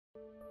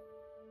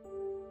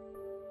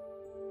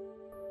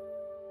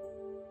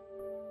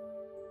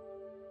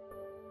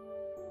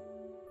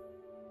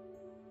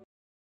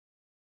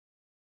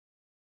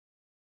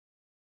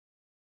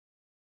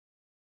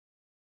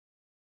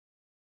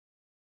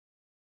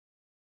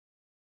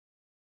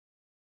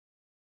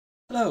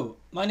Hello,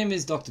 my name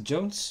is Dr.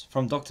 Jones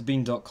from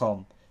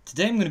DrBeen.com.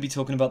 Today I'm going to be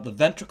talking about the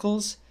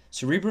ventricles,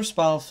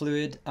 cerebrospinal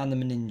fluid and the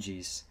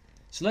meninges.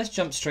 So let's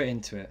jump straight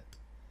into it.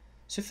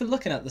 So if we're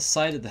looking at the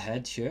side of the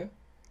head here,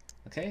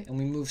 okay, and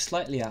we move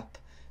slightly up,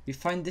 we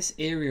find this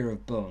area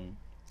of bone.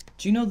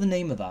 Do you know the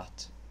name of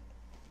that?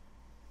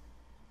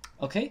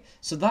 Okay,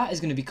 so that is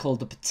going to be called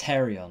the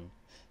Pterion.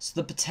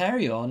 So the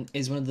Pterion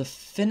is one of the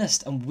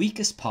thinnest and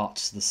weakest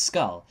parts of the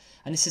skull,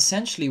 and it's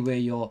essentially where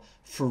your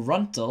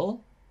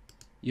frontal,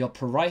 your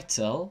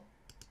parietal,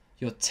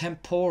 your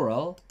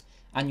temporal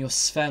and your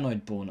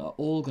sphenoid bone are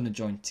all going to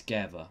join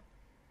together.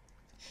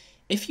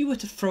 If you were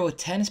to throw a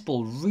tennis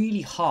ball really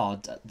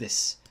hard at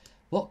this,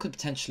 what could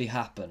potentially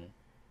happen?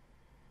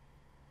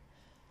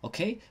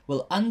 Okay,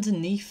 well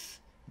underneath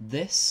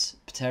this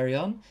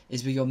Pterion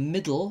is where your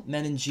middle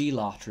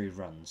meningeal artery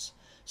runs.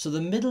 So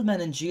the middle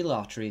meningeal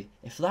artery,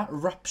 if that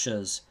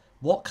ruptures,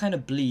 what kind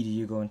of bleed are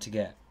you going to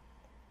get?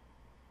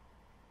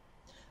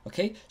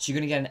 Okay, so you're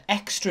going to get an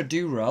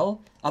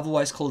extradural,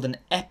 otherwise called an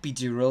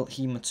epidural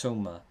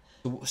hematoma.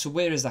 So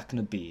where is that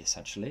going to be,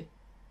 essentially?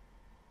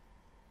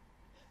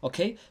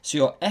 Okay, so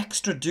your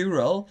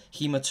extradural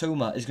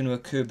hematoma is going to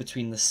occur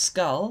between the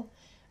skull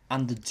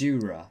and the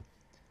dura.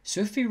 So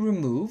if we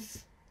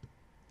remove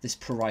this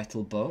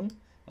parietal bone,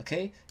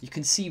 okay, you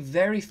can see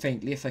very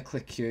faintly, if I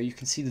click here, you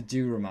can see the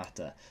dura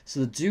mater. So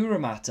the dura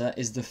mater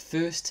is the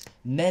first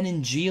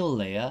meningeal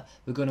layer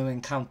we're going to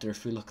encounter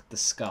if we look at the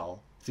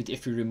skull.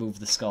 If we remove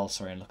the skull,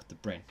 sorry, and look at the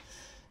brain.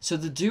 So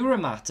the dura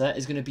mater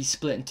is going to be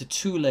split into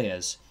two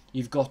layers.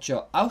 You've got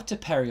your outer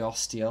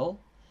periosteal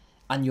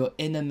and your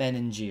inner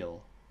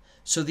meningeal.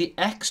 So the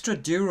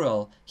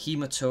extradural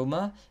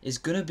hematoma is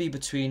going to be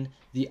between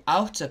the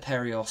outer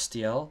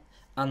periosteal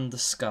and the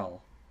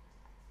skull.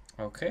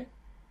 Okay?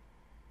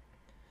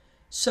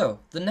 So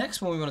the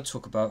next one we want to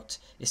talk about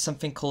is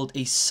something called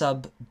a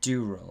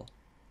subdural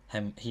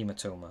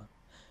hematoma.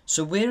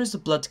 So where is the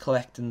blood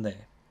collecting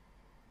there?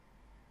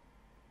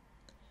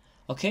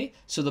 Okay,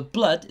 so the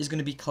blood is going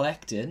to be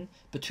collecting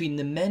between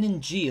the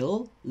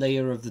meningeal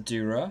layer of the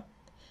dura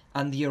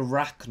and the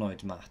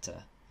arachnoid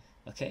mater.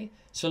 Okay,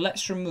 so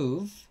let's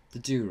remove the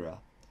dura.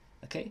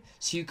 Okay,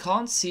 so you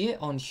can't see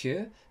it on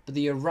here, but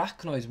the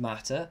arachnoid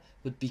mater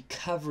would be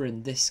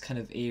covering this kind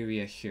of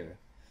area here.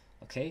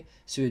 Okay,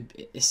 so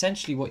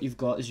essentially what you've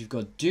got is you've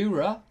got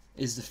dura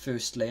is the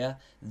first layer,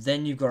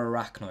 then you've got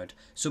arachnoid.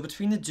 So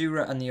between the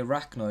dura and the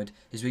arachnoid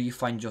is where you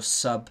find your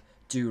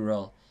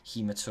subdural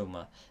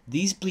hematoma.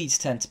 These bleeds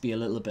tend to be a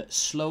little bit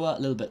slower,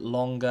 a little bit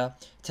longer,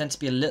 tend to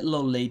be a little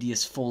old lady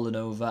has fallen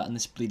over and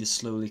this bleed is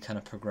slowly kind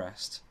of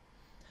progressed.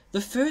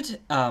 The third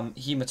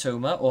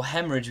hematoma or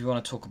hemorrhage we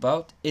want to talk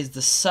about is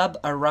the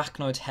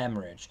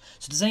Subarachnoid-hemorrhage.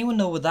 So does anyone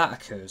know where that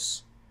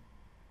occurs?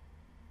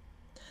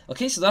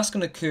 Okay, so that's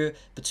going to occur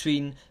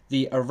between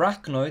the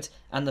arachnoid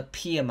and the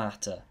pia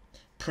mater.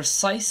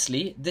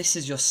 Precisely, this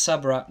is your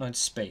subarachnoid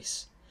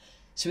space.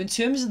 So in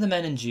terms of the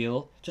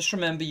meningeal, just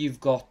remember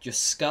you've got your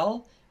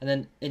skull, and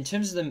then in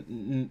terms of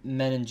the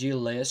meningeal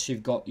layers, so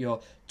you've got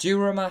your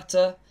dura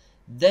mater,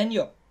 then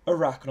your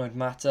arachnoid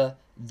mater,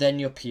 then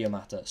your pia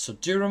mater. So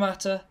dura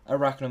mater,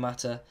 arachnoid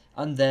mater,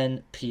 and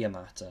then pia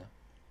mater.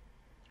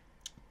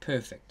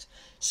 Perfect.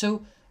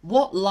 So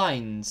what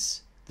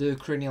lines the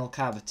cranial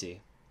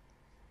cavity?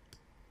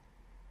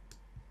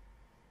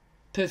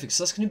 Perfect.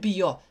 So that's going to be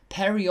your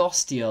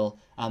periosteal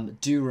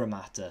dura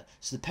mater.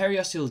 So the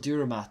periosteal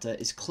dura mater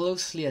is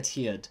closely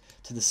adhered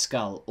to the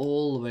skull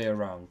all the way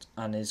around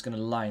and is going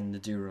to line the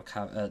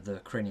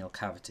the cranial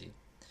cavity.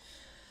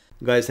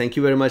 Guys, thank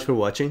you very much for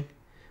watching.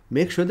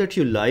 Make sure that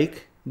you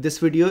like this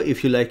video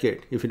if you like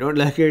it. If you don't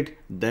like it,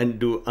 then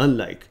do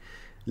unlike.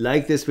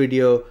 Like this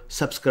video,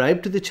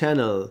 subscribe to the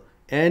channel,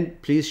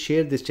 and please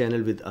share this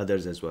channel with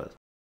others as well.